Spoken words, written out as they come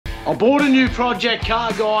I bought a new project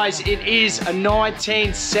car, guys. It is a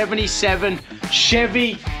 1977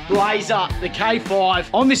 Chevy Blazer, the K5.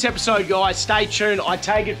 On this episode, guys, stay tuned. I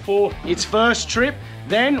take it for its first trip.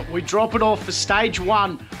 Then we drop it off for stage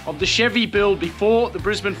 1 of the Chevy build before the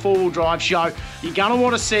Brisbane 4-wheel drive show. You're gonna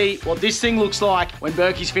wanna see what this thing looks like when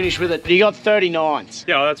Berkey's finished with it. You got 39s.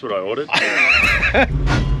 Yeah, well, that's what I ordered.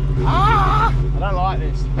 I don't like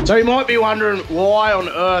this. So you might be wondering, why on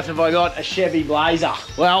earth have I got a Chevy Blazer?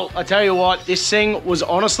 Well, I tell you what, this thing was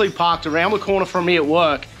honestly parked around the corner from me at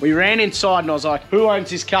work. We ran inside and I was like, who owns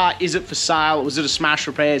this car? Is it for sale? Was it a smash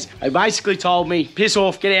repairs? They basically told me, piss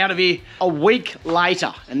off, get out of here. A week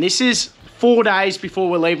later, and this is 4 days before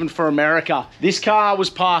we're leaving for America, this car was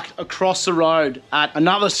parked across the road at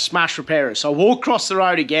another smash repairer. So I walk across the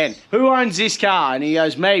road again. Who owns this car? And he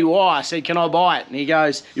goes, me. Why? I said, can I buy it? And he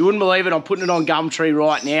goes, you wouldn't believe it, I'm putting it on Gumtree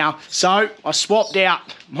right now. So I swapped out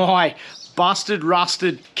my busted,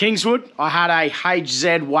 rusted Kingswood. I had a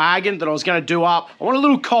HZ wagon that I was going to do up. I want a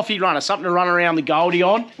little coffee runner, something to run around the Goldie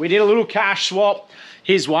on. We did a little cash swap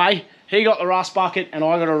his way. He got the rust bucket and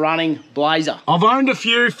I got a running Blazer. I've owned a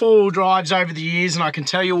few 4-wheel drives over the years and I can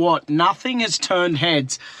tell you what, nothing has turned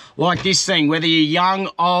heads like this thing. Whether you're young,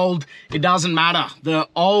 old, it doesn't matter. The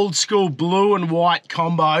old school blue and white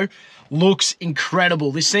combo looks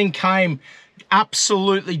incredible. This thing came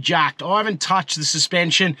absolutely jacked. I haven't touched the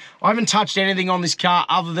suspension. I haven't touched anything on this car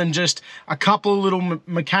other than just a couple of little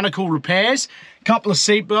mechanical repairs, a couple of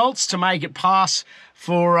seat belts to make it pass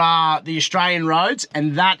for the Australian roads,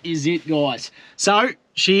 and that is it, guys. So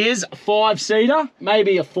she is a 5-seater,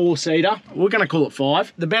 maybe a 4-seater. We're gonna call it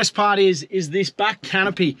 5. The best part is this back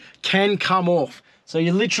canopy can come off. So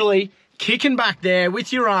you're literally kicking back there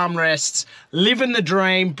with your armrests, living the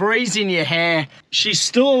dream, breeze in your hair. She's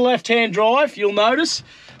still a left-hand drive, you'll notice,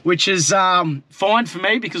 which is fine for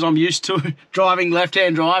me because I'm used to driving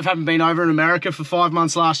left-hand drive. Haven't been over in America for 5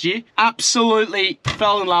 months last year. Absolutely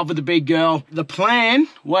fell in love with the big girl. The plan,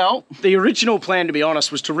 well, the original plan, to be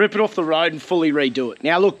honest, was to rip it off the road and fully redo it.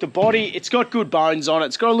 Now look, the body, it's got good bones on it.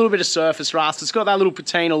 It's got a little bit of surface rust. It's got that little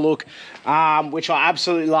patina look, which I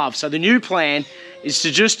absolutely love. So the new plan is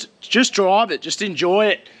to just drive it, just enjoy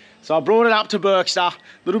it. So I brought it up to Berkster, a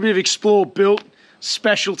little bit of Explore built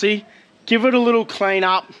specialty. Give it a little clean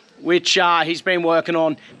up, which he's been working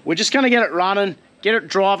on. We're just gonna get it running, get it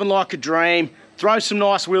driving like a dream, throw some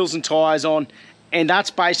nice wheels and tires on, and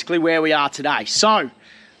that's basically where we are today. So,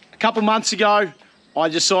 a couple months ago, I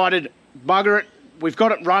decided, bugger it, we've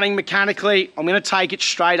got it running mechanically, I'm gonna take it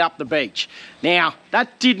straight up the beach. Now,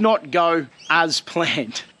 that did not go as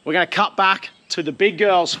planned. We're gonna cut back to the big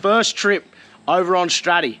girl's first trip over on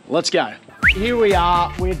Straddy. Let's go. Here we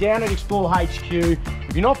are, we're down at Explore HQ.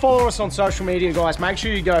 If you're not following us on social media, guys, make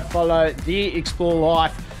sure you go follow the Explore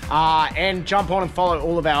Life and jump on and follow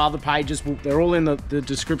all of our other pages. They're all in the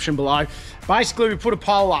description below. Basically, we put a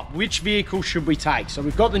poll up, which vehicle should we take? So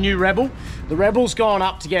we've got the new Rebel. The Rebel's gone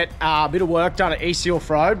up to get a bit of work done at East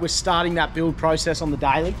Off-Road. We're starting that build process on the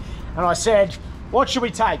daily. And I said, what should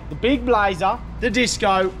we take? The big Blazer, the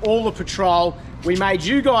Disco, or the Patrol? We made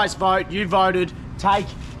you guys vote, you voted, take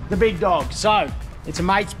the big dog. So it's a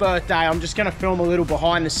mate's birthday. I'm just gonna film a little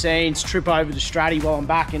behind the scenes trip over to Straddy while I'm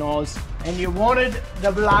back in Oz. And you wanted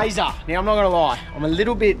the Blazer. Now I'm not gonna lie,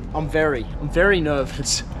 I'm very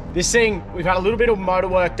nervous. This thing, we've had a little bit of motor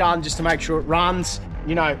work done just to make sure it runs.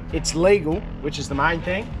 You know, it's legal, which is the main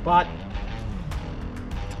thing, but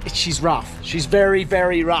she's rough. She's very,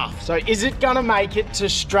 very rough. So is it gonna make it to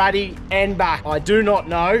Straddy and back? I do not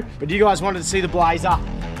know, but you guys wanted to see the Blazer.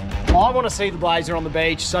 I want to see the Blazer on the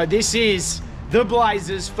beach. So this is the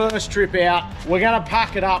Blazer's first trip out. We're going to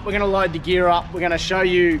pack it up. We're going to load the gear up. We're going to show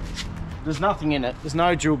you, there's nothing in it. There's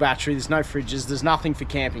no dual battery. There's no fridges. There's nothing for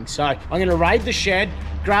camping. So I'm going to raid the shed,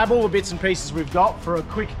 grab all the bits and pieces we've got for a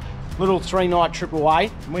quick little 3-night trip away.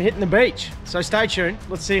 And we're hitting the beach. So stay tuned.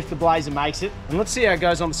 Let's see if the Blazer makes it. And let's see how it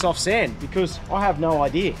goes on the soft sand because I have no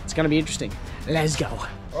idea. It's going to be interesting. Let's go.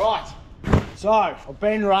 All right. So I've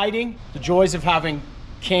been raiding. The joys of having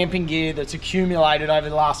camping gear that's accumulated over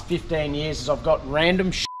the last 15 years is I've got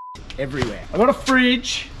random shit everywhere. I've got a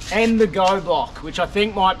fridge and the Go block, which I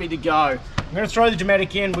think might be the Go. I'm gonna throw the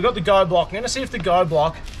Dometic in. We've got the Go block. I'm gonna see if the Go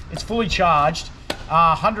block is fully charged,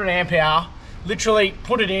 100 amp hour. Literally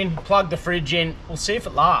put it in, plug the fridge in. We'll see if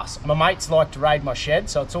it lasts. My mates like to raid my shed,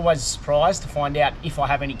 so it's always a surprise to find out if I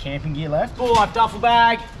have any camping gear left. Full life duffel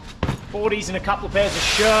bag, 40s and a couple of pairs of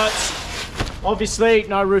shirts. Obviously,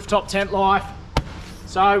 no rooftop tent life.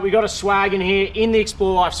 So we got a swag in here in the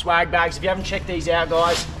Explore Life swag bags. If you haven't checked these out,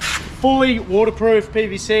 guys, fully waterproof,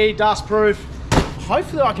 PVC, dust proof.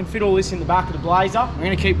 Hopefully I can fit all this in the back of the Blazer. I'm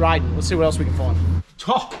gonna keep raiding. Let's see what else we can find.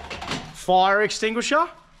 Oh, fire extinguisher.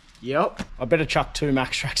 Yep. I better chuck 2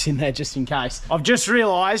 Max Tracks in there just in case. I've just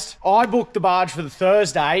realised I booked the barge for the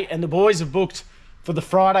Thursday and the boys have booked for the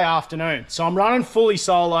Friday afternoon. So I'm running fully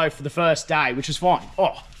solo for the first day, which is fine.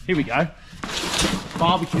 Oh, here we go.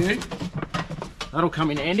 Barbecue. That'll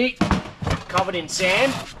come in handy. Covered in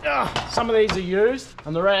sand. Some of these are used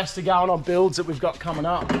and the rest are going on builds that we've got coming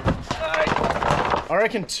up. I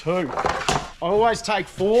reckon 2. I always take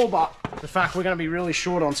 4, but the fact we're going to be really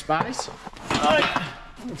short on space.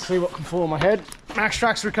 Let's see what can fall on my head. Max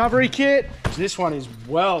Tracks recovery kit. This one is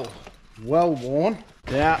well worn.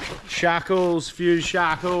 Yeah, shackles, fuse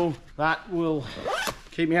shackle. That will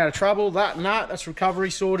keep me out of trouble. That and that's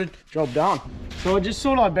recovery sorted. Job done. So I just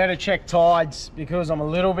thought I'd better check tides because I'm a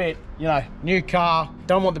little bit, you know, new car.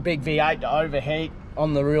 Don't want the big V8 to overheat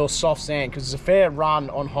on the real soft sand because it's a fair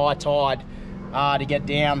run on high tide to get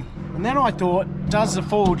down. And then I thought, does the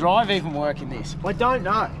 4-wheel drive even work in this? I don't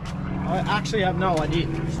know. I actually have no idea.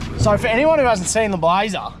 So for anyone who hasn't seen the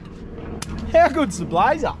Blazer, how good's the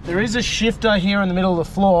Blazer? There is a shifter here in the middle of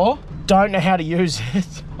the floor. Don't know how to use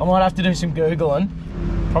it. I might have to do some Googling.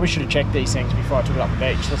 Probably should have checked these things before I took it up the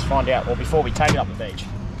beach. Let's find out, or before we take it up the beach.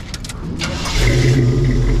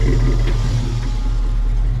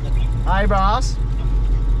 Hey brass,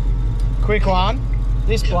 quick one.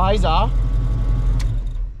 This Blazer,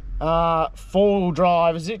 4-wheel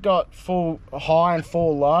drive, has it got full high and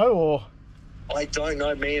full low, or? I don't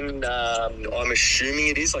know, man. I'm assuming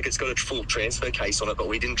it is. Like, it's got a full transfer case on it, but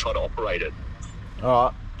we didn't try to operate it. All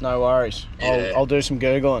right, no worries. Yeah. I'll do some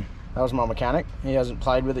Googling. That was my mechanic. He hasn't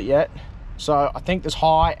played with it yet. So I think there's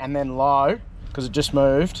high and then low, because it just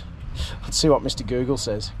moved. Let's see what Mr. Google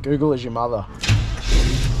says. Google is your mother.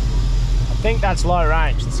 I think that's low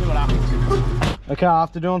range. Let's see what happens. Okay,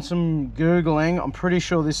 after doing some Googling, I'm pretty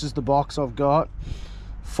sure this is the box I've got.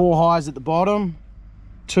 4 highs at the bottom,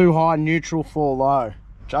 2 high, neutral, 4 low.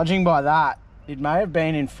 Judging by that, it may have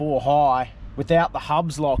been in 4 high without the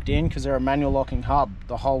hubs locked in because they're a manual locking hub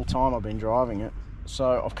the whole time I've been driving it.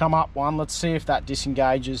 So I've come up one. Let's see if that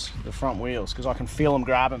disengages the front wheels because I can feel them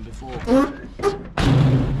grabbing before.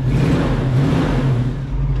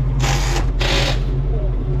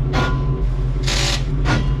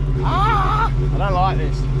 I don't like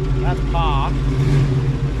this. That's park.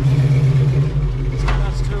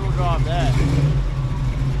 That's 2-wheel drive there.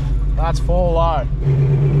 That's 4 low.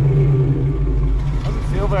 Doesn't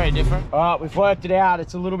feel very different. All right, we've worked it out.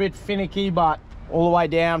 It's a little bit finicky, but all the way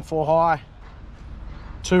down, 4 high,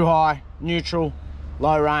 2 high, neutral,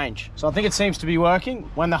 low range. So I think it seems to be working.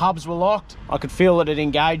 When the hubs were locked, I could feel that it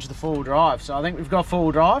engaged the 4-wheel drive. So I think we've got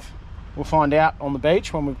 4-wheel drive. We'll find out on the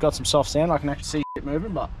beach when we've got some soft sand. I can actually see it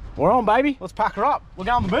moving, but we're on, baby. Let's pack her up. We're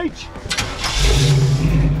going to the beach.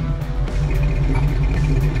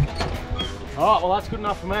 All right, well, that's good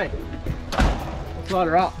enough for me. Let's load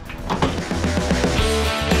her up.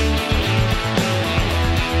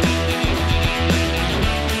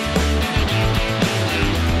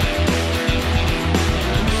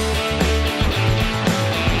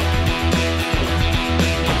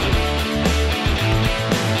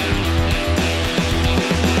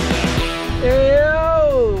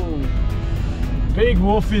 Big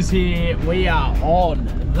Wolf is here. We are on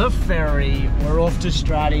the ferry. We're off to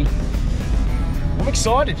Straddy. I'm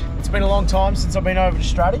excited. It's been a long time since I've been over to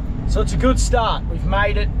Straddy. So it's a good start. We've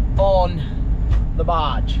made it on the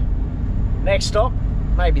barge. Next stop,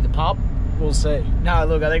 maybe the pub. We'll see. No,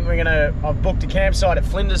 look, I think I've booked a campsite at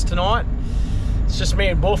Flinders tonight. It's just me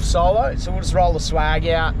and Buff solo. So we'll just roll the swag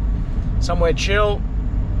out, somewhere chill,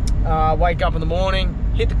 wake up in the morning,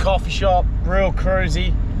 hit the coffee shop, real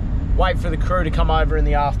cruisy. Wait for the crew to come over in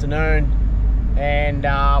the afternoon and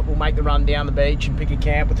we'll make the run down the beach and pick a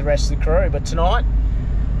camp with the rest of the crew. But tonight,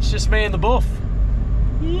 it's just me and the Buff.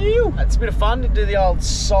 It's a bit of fun to do the old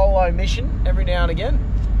solo mission every now and again.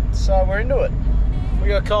 So we're into it. We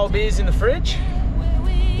got cold beers in the fridge.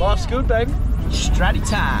 Life's good, baby. Straddy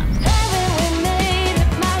time.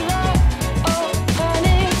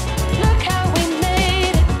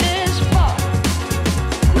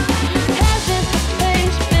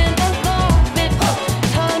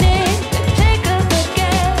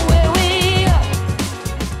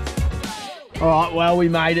 All right, well, we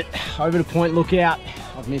made it over to Point Lookout.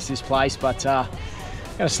 I've missed this place, but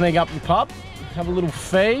gonna sneak up to the pub, have a little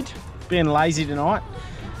feed, being lazy tonight,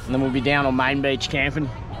 and then we'll be down on Main Beach camping,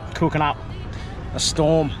 cooking up a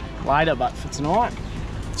storm later. But for tonight,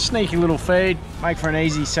 sneaky little feed, make for an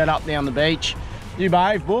easy setup down the beach. You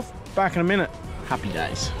behave, Buff. Back in a minute. Happy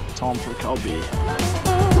days. Time for a cold beer.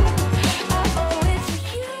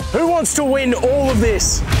 Who wants to win all of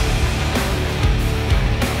this?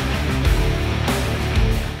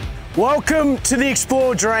 Welcome to the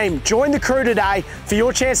Explore Dream. Join the crew today for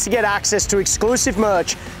your chance to get access to exclusive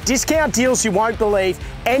merch, discount deals you won't believe,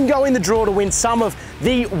 and go in the draw to win some of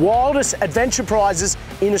the wildest adventure prizes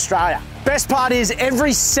in Australia. Best part is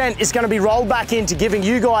every cent is going to be rolled back into giving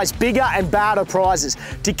you guys bigger and badder prizes.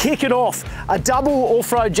 To kick it off, a double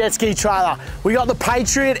off-road jet ski trailer. We got the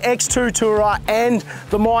Patriot X2 Tourer and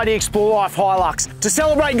the mighty Explore Life Hilux. To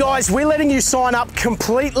celebrate, guys, we're letting you sign up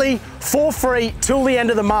completely for free till the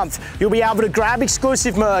end of the month. You'll be able to grab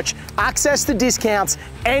exclusive merch, access the discounts,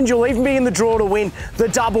 and you'll even be in the draw to win the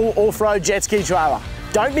double off-road jet ski trailer.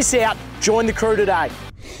 Don't miss out. Join the crew today.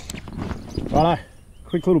 Righto.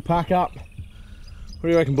 Quick little pack up. What do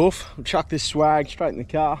you reckon, Buff? We'll chuck this swag straight in the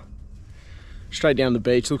car, straight down the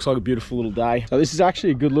beach. Looks like a beautiful little day. So this is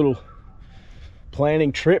actually a good little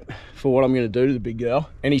planning trip for what I'm going to do to the big girl.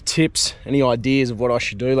 Any tips, any ideas of what I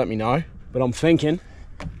should do, let me know. But I'm thinking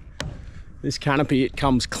this canopy, it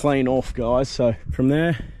comes clean off, guys. So from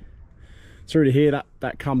there through to here,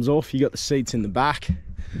 that comes off. You got the seats in the back.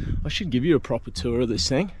 I should give you a proper tour of this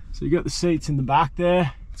thing. So you got the seats in the back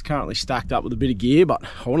there. It's currently stacked up with a bit of gear, but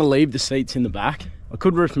I want to leave the seats in the back. I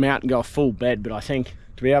could roof them out and go a full bed, but I think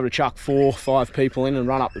to be able to chuck 4 or 5 people in and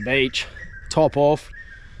run up the beach, top off,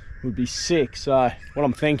 would be sick. So what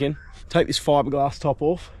I'm thinking, take this fiberglass top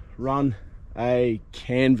off, run a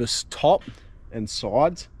canvas top and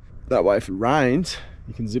sides. That way if it rains,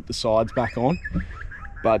 you can zip the sides back on.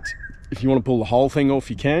 But if you want to pull the whole thing off,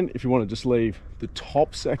 you can. If you want to just leave the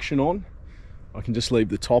top section on, I can just leave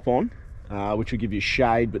the top on. Which will give you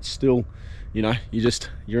shade, but still, you know,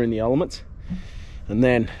 you're in the elements. And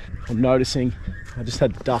then I'm noticing I just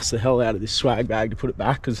had to dust the hell out of this swag bag to put it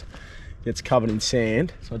back because it gets covered in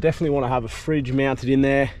sand. So I definitely want to have a fridge mounted in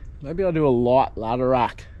there. Maybe I'll do a light ladder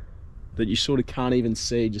rack that you sort of can't even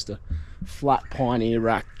see, just a flat Pioneer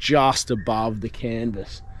rack just above the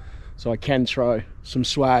canvas. So I can throw some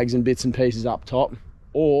swags and bits and pieces up top.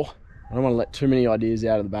 Or I don't want to let too many ideas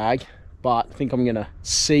out of the bag, but I think I'm gonna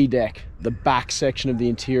C-deck the back section of the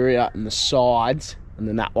interior and the sides, and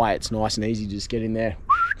then that way it's nice and easy to just get in there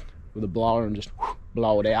with a blower and just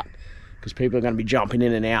blow it out, because people are gonna be jumping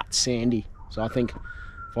in and out sandy. So I think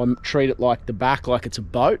if I treat it like the back, like it's a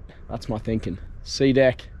boat, that's my thinking.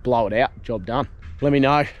 C-deck, blow it out, job done. Let me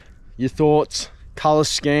know your thoughts, color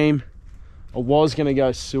scheme. I was gonna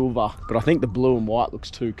go silver, but I think the blue and white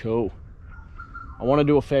looks too cool. I wanna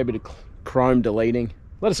do a fair bit of chrome deleting.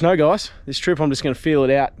 Let us know, guys. This trip I'm just going to feel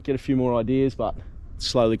it out, get a few more ideas, but it's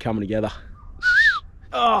slowly coming together.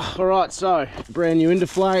 Oh, all right, so brand new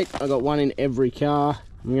Indiflate. I got one in every car.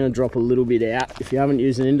 I'm going to drop a little bit out. If you haven't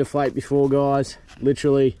used an Indiflate before, guys,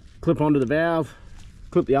 literally clip onto the valve,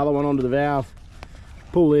 clip the other one onto the valve,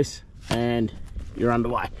 pull this, and you're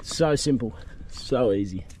underway. So simple, so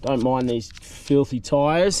easy. Don't mind these filthy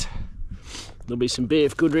tyres. There'll be some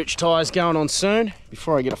BF Goodrich tyres going on soon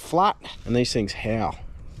before I get a flat. And these things howl.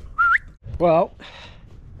 Well,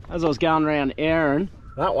 as I was going around airing,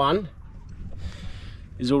 that one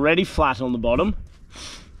is already flat on the bottom.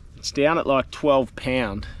 It's down at like 12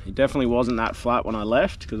 pound. It definitely wasn't that flat when I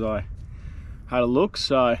left because I had a look.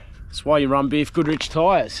 So that's why you run BF Goodrich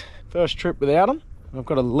tyres. First trip without them. I've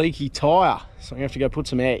got a leaky tyre, so I'm gonna have to go put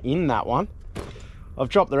some air in that one. I've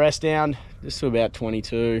dropped the rest down just to about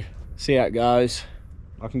 22. See how it goes.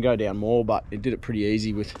 I can go down more, but it did it pretty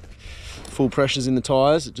easy with full pressures in the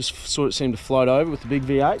tyres. It just sort of seemed to float over with the big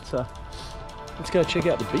V8. So let's go check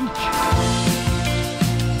out the beach.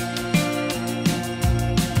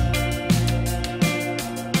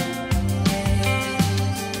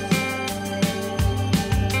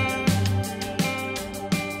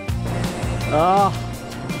 Oh,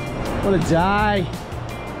 what a day.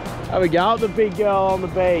 There we go, the big girl on the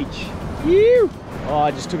beach. Ew. Oh,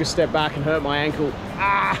 I just took a step back and hurt my ankle.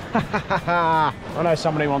 Ah, I know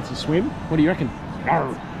somebody wants to swim. What do you reckon?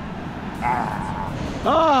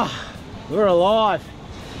 Ah, we're alive.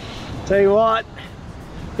 Tell you what,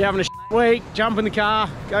 if you're having a week, jump in the car,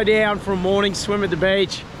 go down for a morning swim at the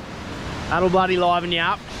beach. That'll bloody liven you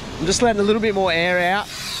up. I'm just letting a little bit more air out.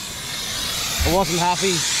 I wasn't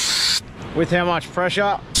happy with how much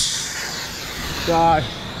pressure. So,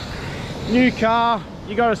 new car.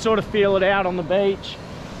 You got to sort of feel it out on the beach.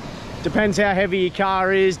 Depends how heavy your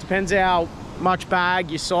car is, depends how much bag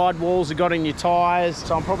your sidewalls have got in your tyres.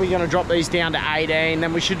 So I'm probably going to drop these down to 18,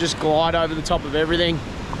 then we should just glide over the top of everything.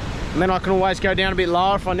 And then I can always go down a bit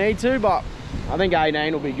lower if I need to, but I think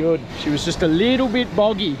 18 will be good. She was just a little bit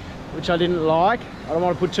boggy, which I didn't like. I don't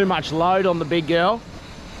want to put too much load on the big girl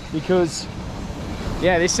because,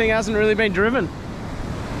 yeah, this thing hasn't really been driven.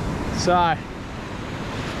 So,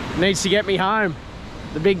 needs to get me home.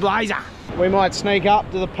 The big Blazer. we might sneak up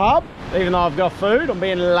to the pub, even though I've got food. I'm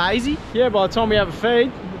being lazy. Yeah, by the time we have a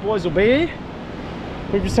feed, the boys will be here.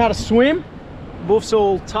 We've just had a swim. Buff's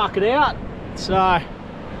all tuckered out, so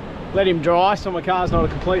let him dry so my car's not a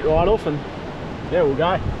complete write-off, and yeah, we'll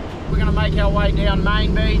go. We're gonna make our way down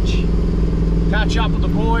Main Beach, catch up with the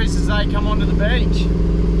boys as they come onto the beach.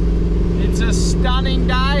 It's a stunning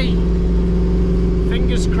day.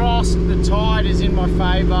 Fingers crossed the tide is in my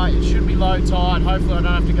favour. It should be low tide. Hopefully I don't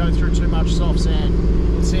have to go through too much soft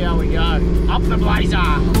sand. Let's see how we go. Up the Blazer!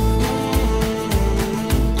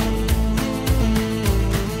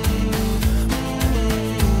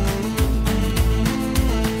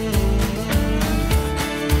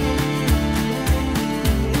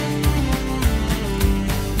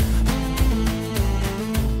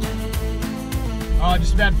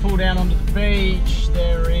 Just about to pull down onto the beach.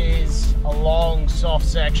 There is a long soft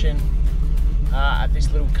section at this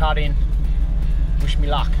little cut-in. Wish me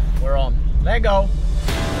luck. We're on. Let go.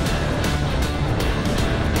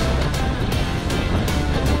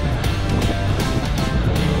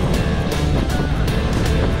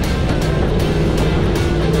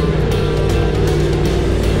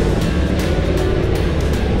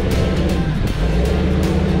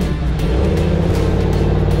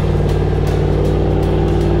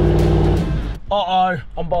 Uh-oh,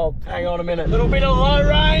 I'm bobbed. Hang on a minute. Little bit of low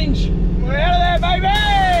range. We're out of there,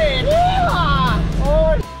 baby! Yeah!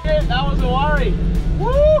 Oh, shit, that was a worry.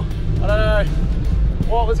 Woo! I don't know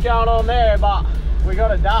what was going on there, but we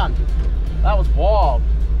got it done. That was wild.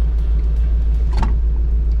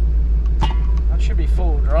 That should be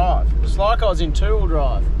full drive. It was like I was in two-wheel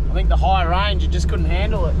drive. I think the high range, you just couldn't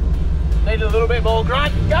handle it. Needed a little bit more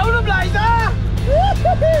grunt. Go to the Blazer!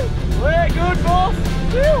 We're good, boss.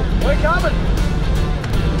 We're coming.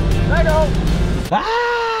 Hang on.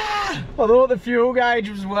 Ah! I thought the fuel gauge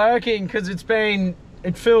was working because it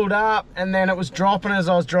filled up and then it was dropping as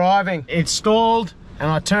I was driving. It stalled and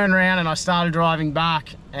I turned around and I started driving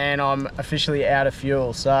back and I'm officially out of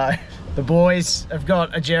fuel. So the boys have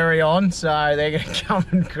got a Jerry on, so they're gonna come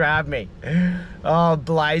and grab me. Oh,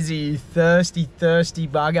 Blazer, you thirsty, thirsty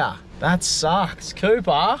bugger. That sucks.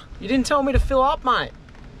 Cooper, you didn't tell me to fill up, mate.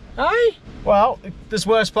 Hey? Well, there's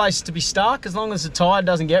worse places to be stuck. As long as the tide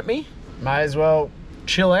doesn't get me, may as well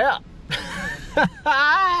chill out.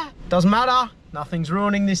 Doesn't matter. Nothing's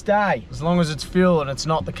ruining this day. As long as it's fuel and it's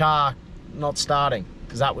not the car not starting,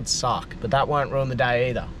 because that would suck. But that won't ruin the day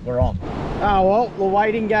either. We're on. Oh, well, the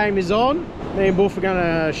waiting game is on. Me and Buff are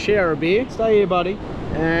gonna share a beer. Stay here, buddy.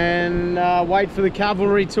 And wait for the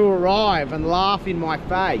cavalry to arrive and laugh in my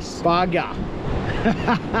face. Bugger.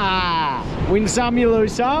 Win some, you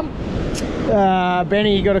lose some.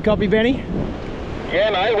 Benny, you got a copy, Benny? Yeah,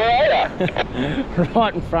 mate, where are you?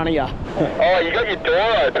 Right in front of you. Oh, you got your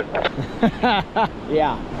door open.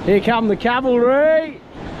 Yeah. Here come the cavalry.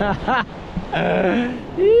 Oh,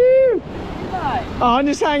 I'm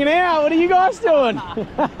just hanging out. What are you guys doing?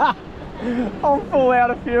 I'm full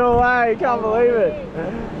out of fuel, eh? Can't believe it.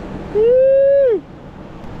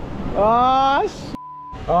 Oh,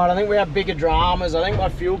 alright, I think we have bigger dramas. I think my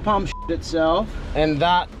fuel pump shit itself, and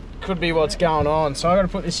that could be what's going on. So I got to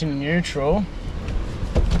put this in neutral.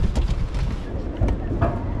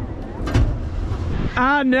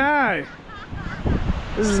 Ah, no.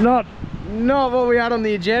 This is not what we had on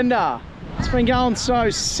the agenda. It's been going so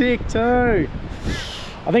sick too.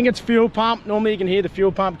 I think it's fuel pump. Normally you can hear the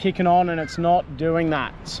fuel pump kicking on and it's not doing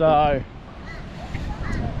that. So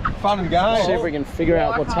fun and games. See if we can figure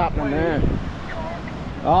out what's happening there.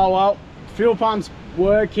 Oh well, fuel pump's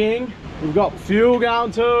working. We've got fuel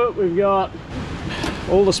going to it. We've got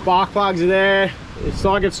all the spark plugs are there. It's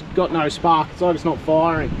like it's got no spark. It's like it's not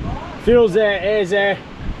firing. Fuel's there, air's there.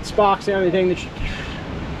 Spark's the only thing that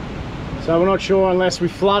so we're not sure unless we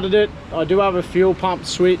flooded it. I do have a fuel pump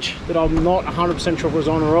switch that I'm not 100% sure if it was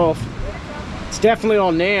on or off. It's definitely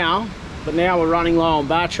on now, but now we're running low on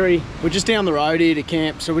battery. We're just down the road here to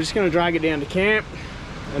camp, so we're just going to drag it down to camp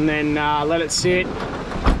and then let it sit,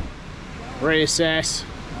 reassess.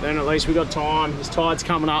 Then at least we got time. This tide's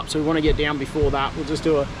coming up, so we want to get down before that. We'll just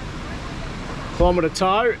do a kilometre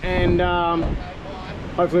tow and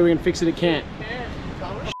hopefully we can fix it at camp.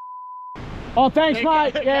 Oh, thanks,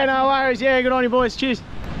 mate. Yeah, no worries. Yeah, good on you, boys. Cheers.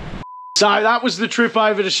 So that was the trip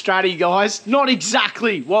over to Straddy, guys. Not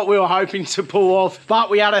exactly what we were hoping to pull off, but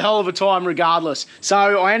we had a hell of a time regardless. So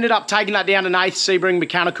I ended up taking that down to Nath Sebring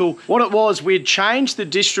Mechanical. What it was, we had changed the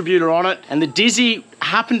distributor on it, and the Dizzy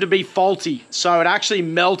happened to be faulty. So it actually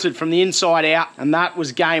melted from the inside out, and that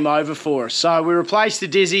was game over for us. So we replaced the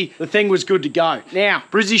Dizzy. The thing was good to go. Now,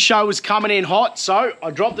 Brizzy's show was coming in hot, so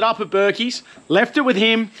I dropped it up at Berkey's, left it with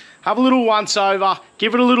him. have a little once over,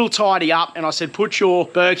 give it a little tidy up, and I said put your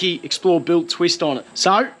Berkey Explore Built twist on it.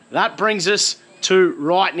 So that brings us to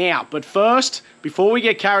right now. But first, before we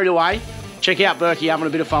get carried away, check out Berkey having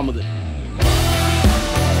a bit of fun with it.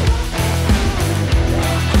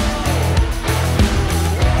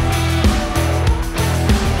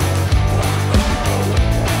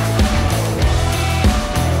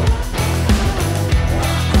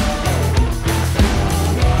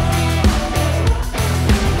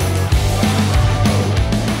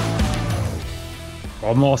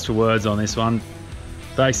 I'm lost for words on this one.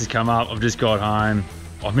 Bakes has come up, I've just got home.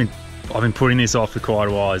 I've been putting this off for quite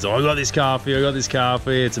a while. He's like, I got this car for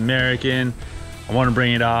you, it's American. I want to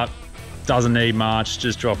bring it up. Doesn't need much,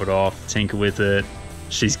 just drop it off, tinker with it.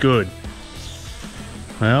 She's good.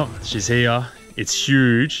 Well, she's here. It's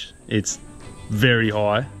huge, it's very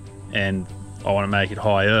high, and I want to make it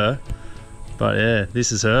higher. But yeah,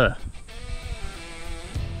 this is her.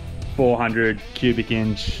 400 cubic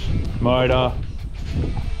inch motor.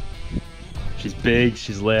 She's big,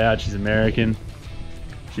 she's loud, she's American,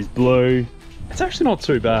 she's blue. It's actually not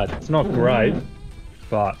too bad. It's not great,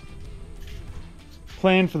 but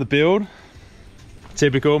plan for the build.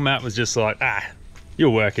 Typical, Matt was just like,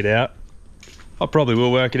 you'll work it out. I probably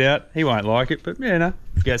will work it out. He won't like it, but yeah, no.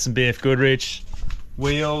 Get some BF Goodrich,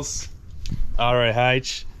 wheels,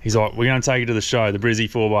 ROH. He's like, we're gonna take it to the show, the Brizzy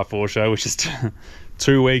 4x4 show, which is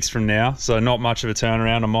 2 weeks from now, so not much of a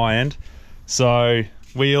turnaround on my end. So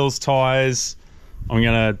wheels, tyres, I'm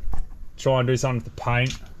gonna try and do something with the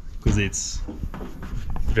paint because it's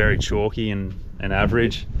very chalky and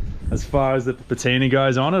average. As far as the patina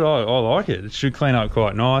goes on it, I like it. It should clean up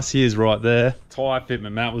quite nice. Here's right there. Tyre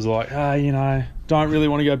fitment, Matt was like, you know, don't really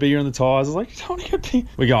want to go bigger on the tyres. I was like, you don't want to go big.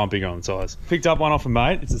 We're going bigger on the tyres. Picked up one off a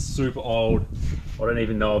mate. It's a super old, I don't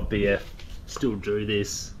even know if BF still do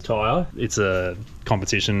this tyre. It's a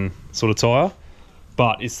competition sort of tyre,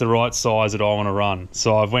 but it's the right size that I want to run.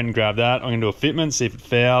 So I've went and grabbed that. I'm going to do a fitment, see if it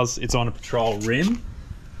fouls. It's on a patrol rim,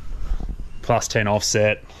 plus 10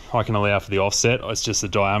 offset. I can allow for the offset. It's just the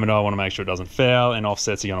diameter. I want to make sure it doesn't foul, and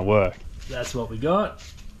offsets are going to work. That's what we got,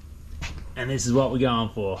 and this is what we're going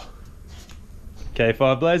for.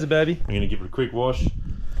 K5 Blazer, baby. I'm going to give it a quick wash,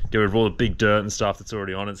 get rid of all the big dirt and stuff that's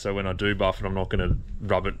already on it, so when I do buff it, I'm not going to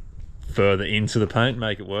rub it further into the paint,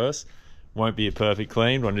 make it worse. Won't be a perfect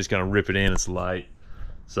clean, but I'm just going to rip it in. It's late.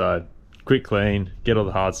 So quick clean, get all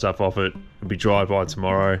the hard stuff off it. It'll be dry by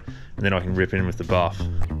tomorrow, and then I can rip in with the buff.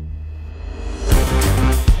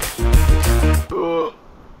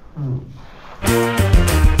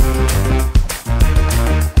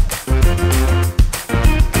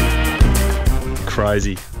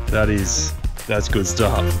 Crazy. That's good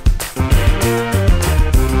stuff.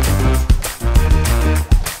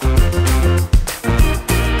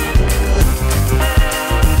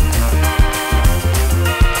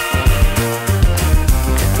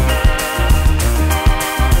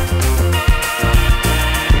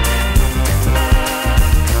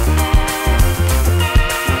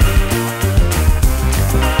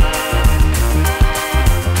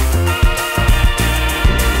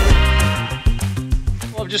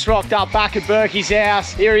 Just rocked up back at Berkey's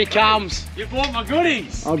house. Here he comes. You brought my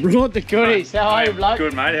goodies. I brought the goodies. How are you, bloke?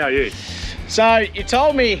 Good, mate. How are you? So you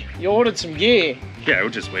told me you ordered some gear. Yeah, well,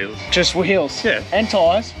 just wheels. Just wheels. Yeah. And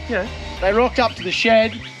tyres. Yeah. They rocked up to the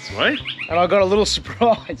shed. Sweet. And I got a little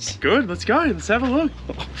surprise. Good. Let's go. Let's have a look.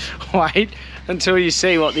 Wait until you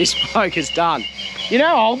see what this bloke has done. You know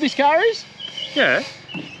how old this car is? Yeah.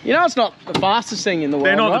 You know it's not the fastest thing in the world.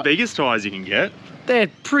 They're not right? the biggest tyres you can get.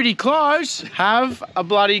 They're pretty close. Have a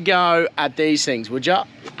bloody go at these things, would ya?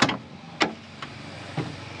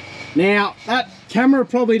 Now, that camera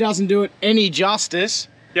probably doesn't do it any justice.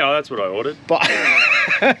 Yeah, well, that's what I ordered. But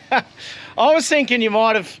I was thinking you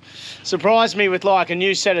might have surprised me with like a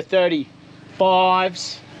new set of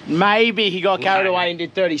 35s. Maybe he got carried away and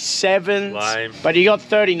did 37s. Lame. But he got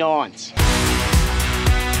 39s.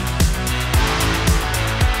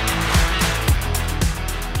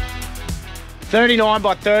 39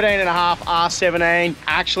 by 13.5 R17,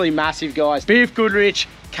 actually massive, guys. BF Goodrich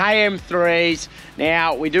KM3s.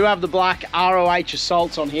 Now we do have the black ROH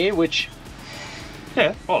Assaults on here, which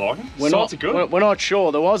yeah, I like them. Assaults are good. We're not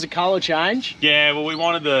sure. There was a colour change. Yeah, well, we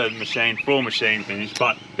wanted the full machine finish,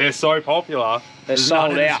 but they're so popular. They're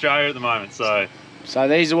sold out in Australia at the moment, so. So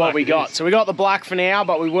these are what we got. So we got the black for now,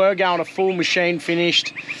 but we were going a full machine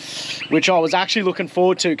finished, which I was actually looking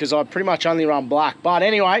forward to because I pretty much only run black. But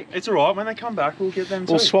anyway. It's all right. When they come back, we'll get them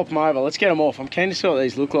too. We'll swap them over. Let's get them off. I'm keen to see what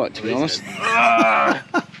these look like, to be honest.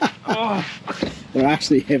 They're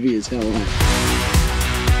actually heavy as hell, aren't they?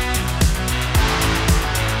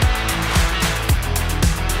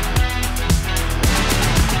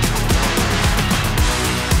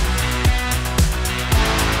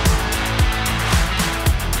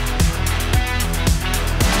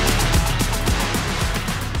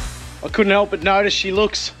 couldn't help but notice she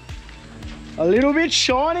looks a little bit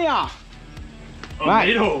shinier.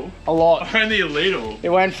 Little? A lot. Only a little. It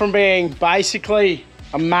went from being basically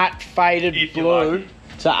a matte faded blue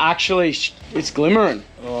to actually, it's glimmering.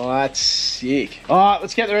 Oh, that's sick. All right,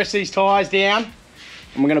 let's get the rest of these tyres down.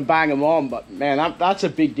 And we're gonna bang them on, but man, that's a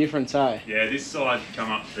big difference, eh? Yeah, this side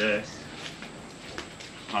come up first.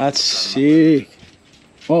 That's sick.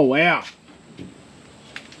 Oh, wow.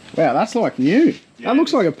 Wow, that's like new. Yeah, that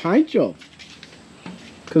looks like a paint job.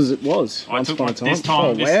 Because it was. I took once upon a this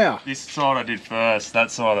time. Oh, wow. This side I did first.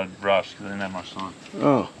 That side I'd rushed because I didn't have much time.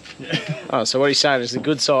 Oh. Oh, so what he's saying is the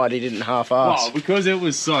good side he didn't half-ass. Oh, because it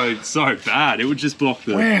was so bad. It would just block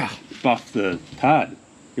the buff the pad.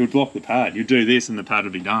 It would block the pad. You'd do this and the pad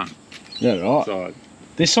would be done. Yeah, right. So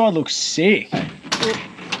This side looks sick.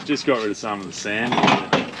 just got rid of some of the sand.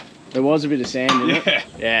 There was a bit of sand in it. Yeah.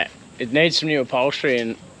 Yeah. It needs some new upholstery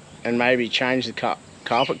and maybe change the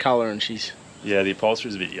carpet colour, and she's... Yeah, the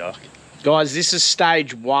upholstery's a bit yuck. Guys, this is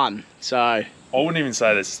stage 1, so... I wouldn't even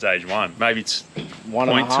say this is stage 1. Maybe it's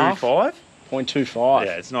 1.5? 0.25? 0.25.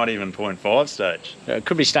 Yeah, it's not even 0.5 stage. Yeah, it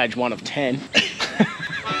could be stage 1 of 10.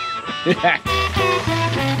 Yeah.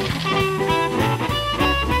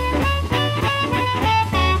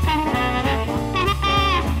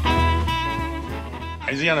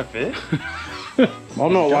 Is he gonna fit?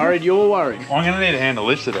 I'm not worried, you're worried. I'm gonna need a hand to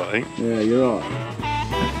lift it, I think. Yeah, you're right.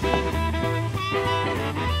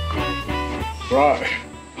 Bro,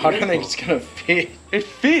 I don't think it's gonna fit. It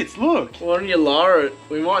fits, look. Why don't you lower it?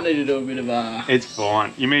 We might need to do a bit of a... It's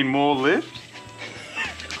fine. You mean more lift?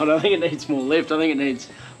 I don't think it needs more lift, I think it needs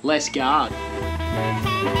less guard.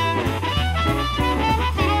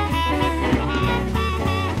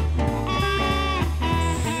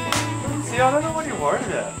 See, I don't know what you're worried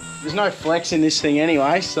about. There's no flex in this thing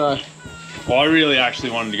anyway, so... Well, I really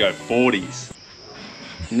actually wanted to go 40s.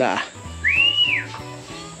 Nah.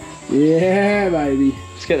 Yeah, baby.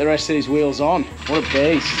 Let's get the rest of these wheels on. What a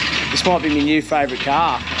beast. This might be my new favourite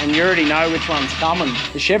car, and you already know which one's coming.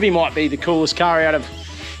 The Chevy might be the coolest car out of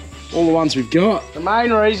all the ones we've got. The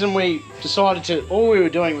main reason we decided to, all we were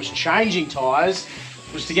doing was changing tyres,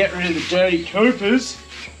 was to get rid of the dirty Coopers,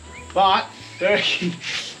 but Berkey,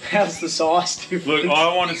 how's the size difference? Look,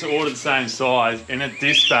 I wanted to order the same size, and a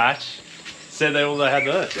dispatch said they had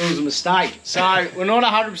those. It was a mistake. So we're not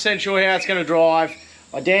 100% sure how it's going to drive.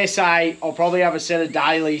 I dare say I'll probably have a set of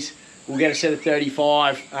dailies. We'll get a set of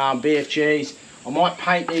 35 BFGs. I might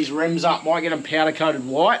paint these rims up, might get them powder coated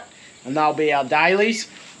white, and they'll be our dailies,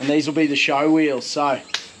 and these will be the show wheels. So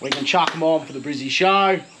we can chuck them on for the Brizzy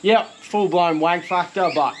show. Yep, full blown wank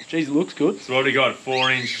factor, but geez, it looks good. So what have we got,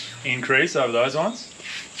 4-inch increase over those ones?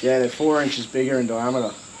 Yeah, they're 4 inches bigger in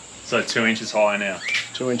diameter. So 2 inches higher now.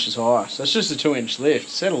 2 inches higher. So it's just a 2-inch lift.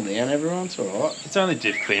 Settle down, everyone. It's all right. It's only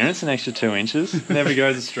diff clearance, an extra 2 inches. Never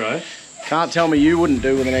goes astray. Can't tell me you wouldn't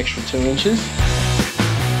do with an extra 2 inches.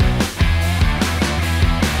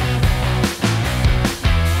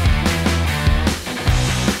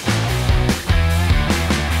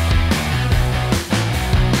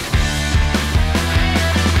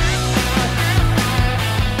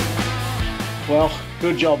 Well,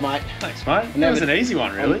 good job, mate. Thanks, mate. That was an easy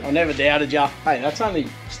one, really. I never doubted you. Hey, that's only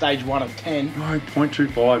stage 1 of 10. No,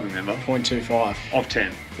 0.25, remember? 0.25. Of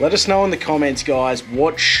 10. Let us know in the comments, guys,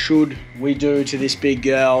 what should we do to this big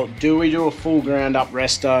girl? Do we do a full ground up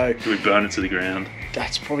resto? Do we burn it to the ground?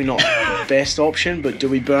 That's probably not the best option, but do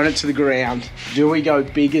we burn it to the ground? Do we go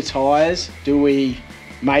bigger tyres? Do we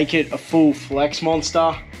make it a full flex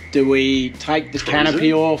monster? Do we take the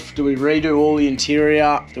canopy off? Do we redo all the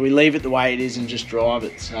interior? Do we leave it the way it is and just drive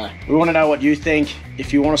it? So we want to know what you think.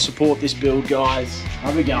 If you want to support this build, guys,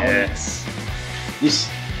 have a go. Yes.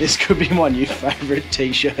 This could be my new favourite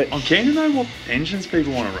t-shirt. I'm keen to know what engines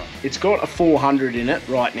people want to run. It's got a 400 in it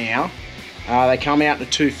right now. They come out in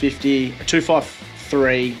a 250, a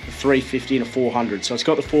 253, a 350 and a 400. So it's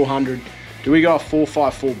got the 400. Do we go a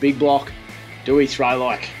 454 big block? Do we throw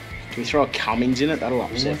a Cummins in it? That'll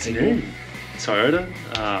upset people. New? Toyota,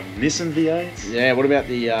 Nissan V8s. Yeah, what about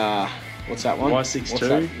the, what's that one?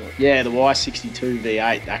 Y62. Yeah, the Y62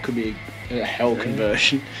 V8. That could be a hell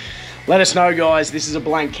conversion. Let us know, guys. This is a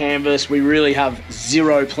blank canvas. We really have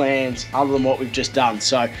zero plans other than what we've just done.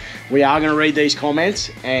 So we are going to read these comments,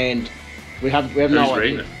 and we have no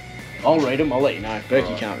idea. Them? I'll read them. I'll let you know.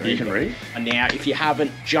 Berkey can't read. You can read. And now, if you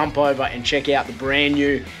haven't, jump over and check out the brand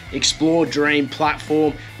new Explore Dream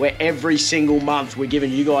platform, where every single month we're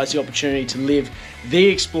giving you guys the opportunity to live the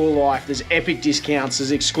Explore life. There's epic discounts, there's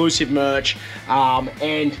exclusive merch,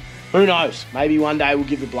 and who knows, maybe one day we'll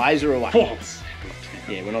give the Blazer away.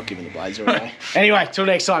 Yeah, we're not giving the Blazer away. Anyway, till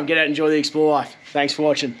next time, get out and enjoy the Explore life. Thanks for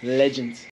watching. Legends.